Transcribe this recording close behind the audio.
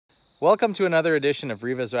Welcome to another edition of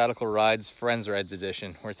Riva's Radical Rides Friends Rides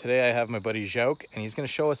Edition, where today I have my buddy Jacques, and he's going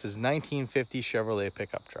to show us his 1950 Chevrolet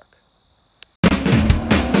pickup truck.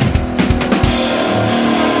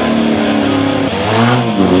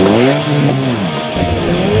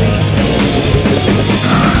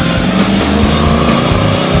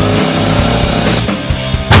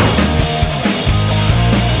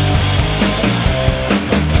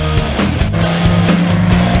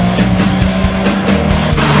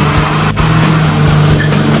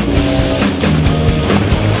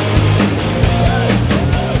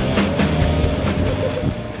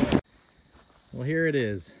 Well, here it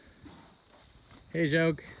is. Hey,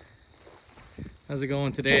 Jacques. How's it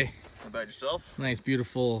going today? How about yourself? Nice,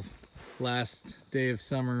 beautiful last day of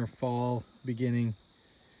summer, fall, beginning.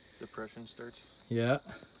 Depression starts. Yeah.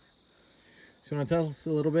 So you want to tell us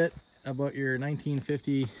a little bit about your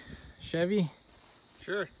 1950 Chevy?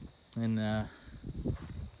 Sure. And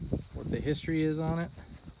what the history is on it?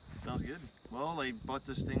 Sounds good. Well, I bought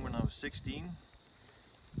this thing when I was 16.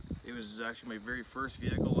 It was actually my very first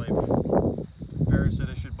vehicle. Parents said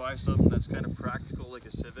I should buy something that's kind of practical, like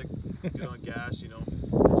a Civic, good on gas, you know.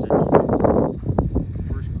 I said, no.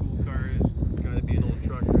 First cool car is gotta be an old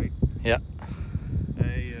truck, right? Yeah.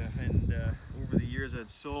 And over the years I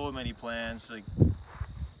had so many plans, like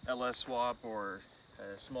LS swap or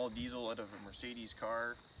a small diesel out of a Mercedes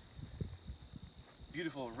car.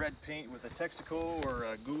 Beautiful red paint with a Texaco or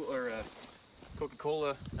a Google or a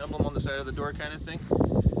Coca-Cola emblem on the side of the door kind of thing.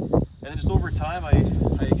 And then just over time, I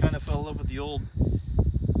kind of fell in love with the old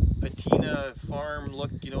patina farm look.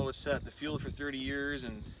 You know, it's sat in the field for 30 years,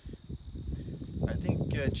 and I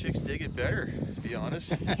think chicks dig it better, to be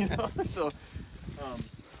honest. You know, so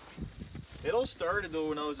it all started though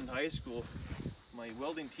when I was in high school. My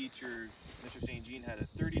welding teacher, Mr. St. Jean, had a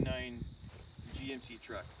 39 GMC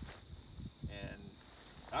truck, and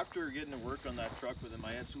after getting to work on that truck with him,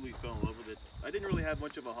 I absolutely fell in love with it. I didn't really have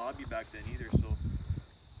much of a hobby back then either, so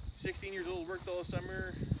 16 years old, worked all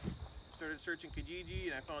summer, started searching Kijiji,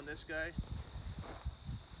 and I found this guy.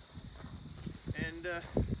 And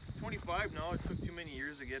 25 now, it took too many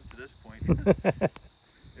years to get to this point.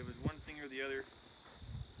 It was one thing or the other,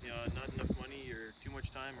 you know, not enough money or too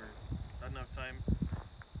much time or not enough time.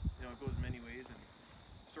 You know, it goes many ways, and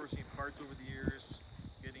sourcing parts over the years,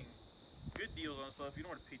 getting good deals on stuff. You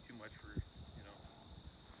don't want to pay too much for, you know,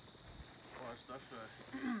 a lot of stuff.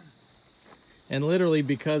 And literally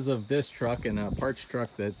because of this truck and a parts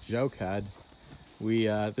truck that Jacques had, we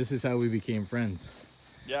this is how we became friends.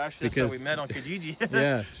 Yeah, actually that's how we met on Kijiji.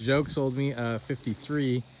 Yeah, Jacques sold me a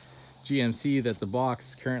 53 GMC that the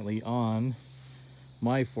box is currently on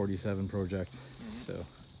my 47 project. So,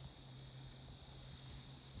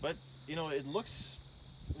 but you know, it looks,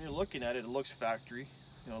 when you're looking at it, it looks factory.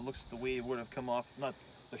 You know, it looks the way it would have come off, not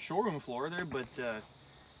the showroom floor there, but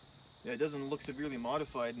yeah, it doesn't look severely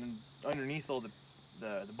modified, and underneath all the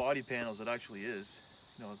body panels it actually is.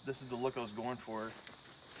 You know, this is the look I was going for.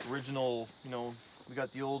 Original, you know, we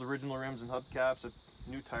got the old original rims and hubcaps,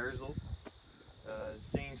 new tires though.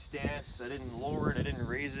 Same stance, I didn't lower it, I didn't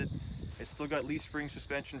raise it. It's still got leaf spring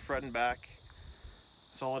suspension front and back.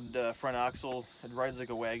 Solid front axle, it rides like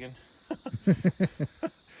a wagon.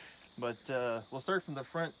 But we'll start from the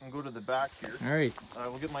front and go to the back here. all right.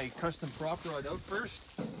 We'll get my custom prop rod out first.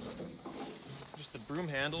 Just the broom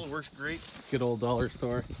handle, works great. It's a good old dollar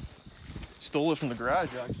store. Stole it from the garage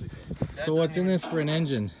actually. So what's in this for an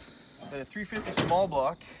engine? Got a 350 small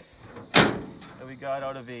block that we got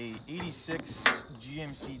out of a 86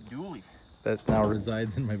 GMC dually. That now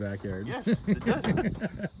resides in my backyard. Yes, it does.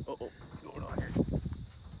 Uh-oh, what's going on here?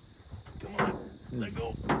 Come on, let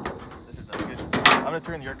go. This is not good. I'm gonna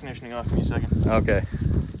turn the air conditioning off in a second. Okay.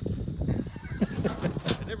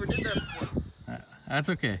 I never did that before. That's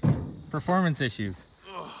okay. Performance issues.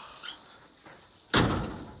 There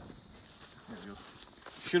we go.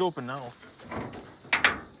 Should open now.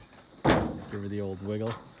 Give her the old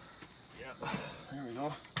wiggle. Yeah, there we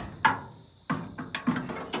go.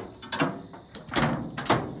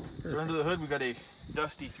 So under the hood we got a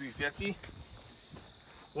dusty 350.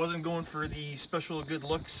 Wasn't going for the special good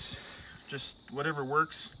looks, just whatever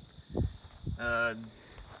works.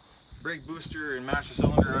 Brake booster and master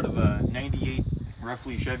cylinder out of a 98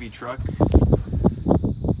 roughly Chevy truck.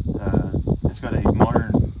 It's got a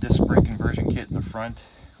modern disc brake conversion kit in the front,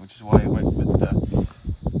 which is why I went with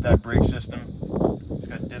that brake system. It's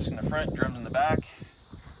got disc in the front, drums in the back.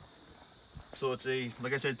 So it's a,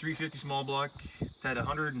 like I said, 350 small block. It had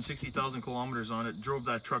 160,000 kilometers on it. Drove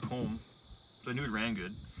that truck home, so I knew it ran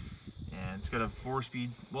good. And it's got a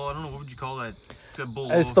 4-speed, well, I don't know, what would you call that? to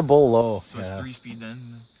bull. It's the bull low. So it's 3-speed then.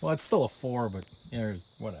 Well, it's still a 4, but yeah,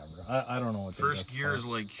 whatever. I don't know what. First gear is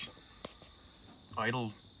like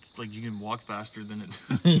idle, like you can walk faster than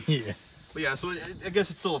it. Yeah. But yeah, so I guess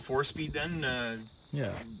it's still a 4-speed then.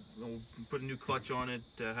 Yeah. Put a new clutch on it.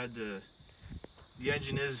 Had to. The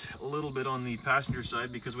engine is a little bit on the passenger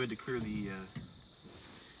side because we had to clear the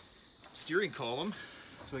steering column.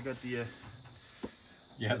 So I got the.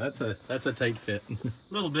 Yeah, that's a tight fit. A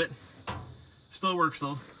little bit. Still works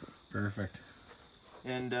though. Perfect.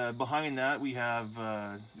 And behind that we have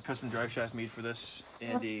a custom drive shaft made for this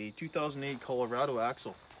and a 2008 Colorado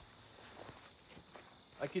axle.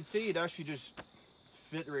 I could say it actually just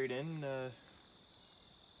fit right in.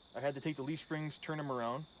 I had to take the leaf springs, turn them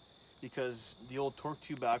around, because the old torque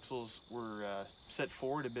tube axles were set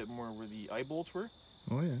forward a bit more where the eye bolts were.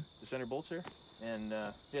 Oh yeah. The center bolts there. And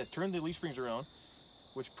yeah, turned the leaf springs around,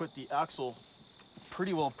 which put the axle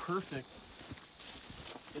pretty well perfect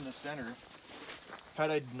in the center. Had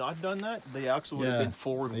I not done that, the axle would have been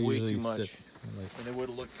forward way too much. And it would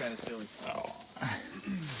have looked kind of silly. Oh.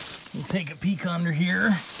 We'll take a peek under here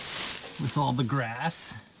with all the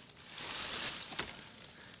grass.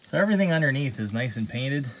 So everything underneath is nice and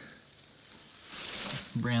painted.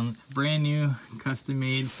 Brand new, custom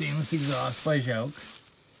made stainless exhaust by Jacques.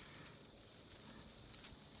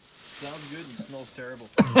 Sounds good and smells terrible.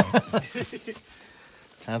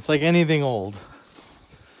 That's like anything old.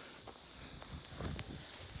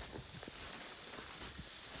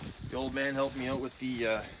 The old man helped me out with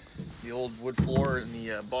the old wood floor in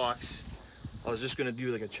the box. I was just going to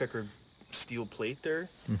do like a checkered steel plate there.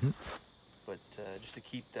 Mm-hmm. But just to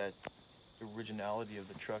keep that originality of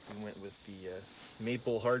the truck, we went with the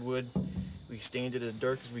maple hardwood. We stained it as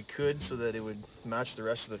dark as we could so that it would match the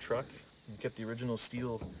rest of the truck. And kept the original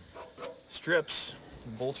steel strips.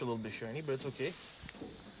 The bolts are a little bit shiny, but it's okay.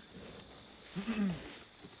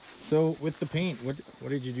 So with the paint, what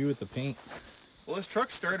did you do with the paint? Well, this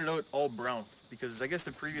truck started out all brown because I guess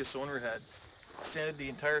the previous owner had sanded the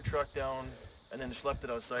entire truck down and then just left it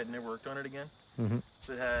outside and never worked on it again. Mm-hmm.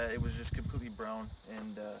 So it was just completely brown.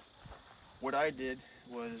 And what I did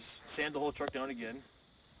was sand the whole truck down again.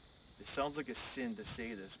 It sounds like a sin to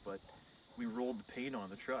say this, but we rolled the paint on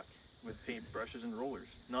the truck with paint brushes and rollers,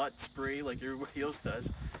 not spray like everybody else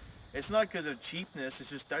does. It's not because of cheapness, it's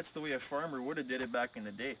just that's the way a farmer would have did it back in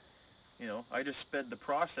the day. You know, I just sped the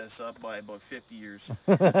process up by about 50 years.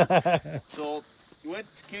 So we went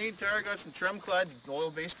to Canadian Tire, got some trim-clad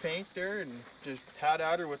oil-based paint there and just had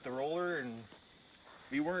at her with the roller, and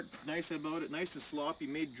we weren't nice about it, nice and sloppy,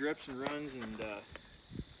 made drips and runs, and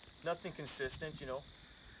nothing consistent, you know.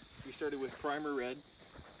 We started with primer red,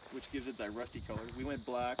 which gives it that rusty color. We went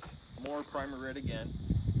black, more primer red again,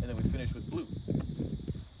 and then we finished with blue.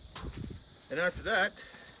 And after that,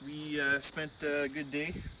 we spent a good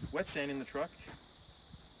day wet sanding the truck.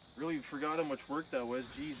 Really forgot how much work that was,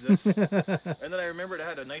 Jesus. And then I remembered I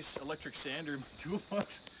had a nice electric sander in my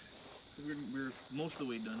toolbox. We're most of the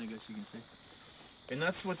way done, I guess you can say. And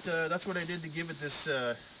that's what I did to give it this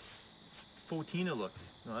Fotina look.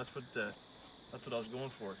 No, that's what I was going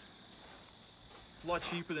for. It's a lot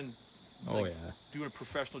cheaper than doing a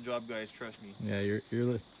professional job, guys. Trust me. Yeah,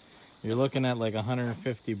 you're looking at like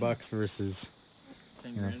 $150 versus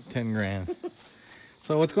 10 grand. 10 grand.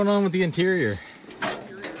 So what's going on with the interior?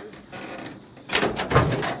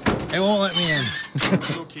 It won't let me in.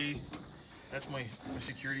 It's okay. That's my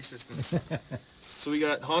security system. So we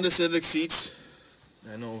got Honda Civic seats.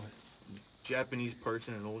 I know Japanese parts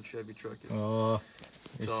in an old Chevy truck. Oh,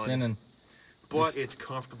 you're sinning. But it's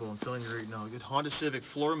comfortable, I'm telling you right now. Good Honda Civic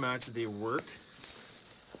floor mats, they work.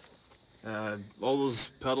 All those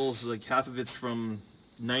pedals, like half of it's from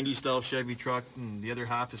 90s style Chevy truck, and the other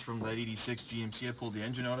half is from that 86 GMC I pulled the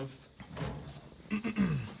engine out of.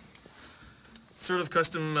 Sort of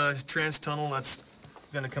custom trans tunnel that's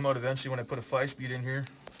going to come out eventually when I put a 5-speed in here.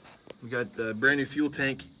 We got a brand new fuel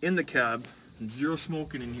tank in the cab, and zero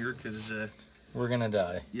smoking in here because we're gonna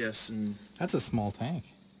die. Yes, and that's a small tank.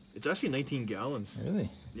 It's actually 19 gallons. Really?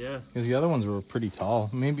 Yeah. Because the other ones were pretty tall.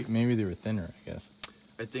 Maybe they were thinner, I guess.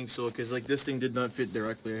 I think so, because like this thing did not fit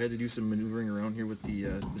directly. I had to do some maneuvering around here with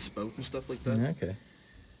the spout and stuff like that. Okay.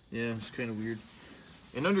 Yeah, it's kind of weird.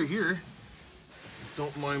 And under here,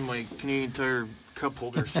 don't mind my Canadian Tire cup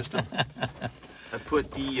holder system. I put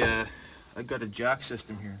I got a jack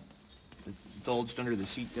system here. It's all just under the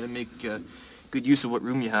seat. Gotta make good use of what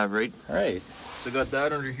room you have, right? All right. So I got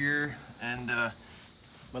that under here, and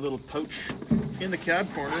my little pouch in the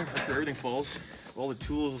cab corner, that's where everything falls. All the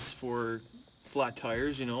tools for flat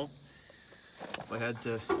tires, you know. If I had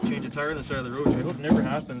to change a tire on the side of the road, which I hope never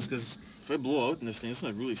happens, because if I blow out in this thing, it's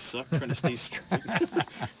gonna really suck trying to stay straight.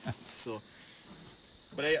 So,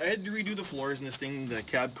 but I had to redo the floors in this thing, the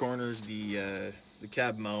cab corners, the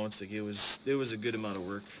cab mounts. Like it was a good amount of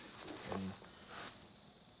work. And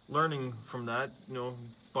learning from that, you know,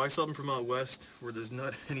 buy something from out west where there's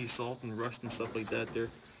not any salt and rust and stuff like that there.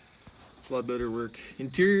 It's a lot better work.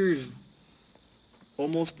 Interior's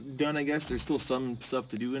almost done, I guess. There's still some stuff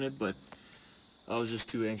to do in it, but I was just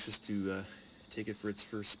too anxious to take it for its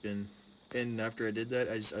first spin. And after I did that,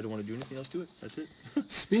 I don't want to do anything else to it. That's it.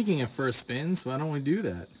 Speaking of first spins, why don't we do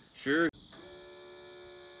that? Sure.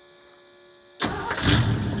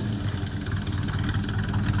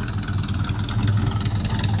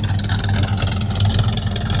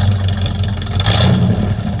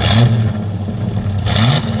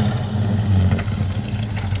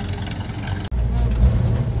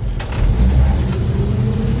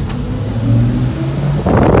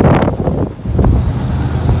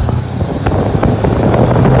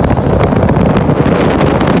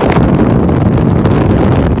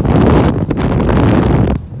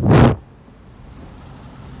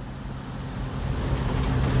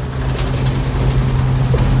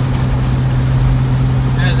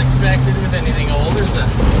 With anything old, there's a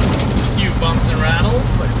few bumps and rattles,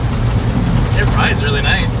 but it rides really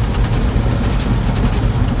nice.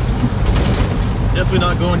 Definitely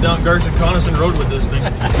not going down Garson-Coniston Road with this thing.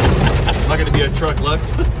 Not going to be a truck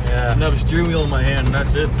left. Yeah. And I have a steering wheel in my hand, and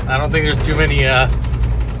that's it. I don't think there's too many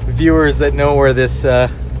viewers that know where this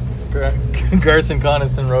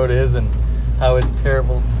Garson-Coniston Road is and how it's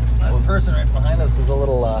terrible. That person right behind us is a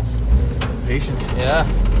little Patience. yeah.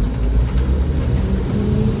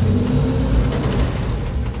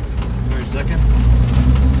 Wait a second.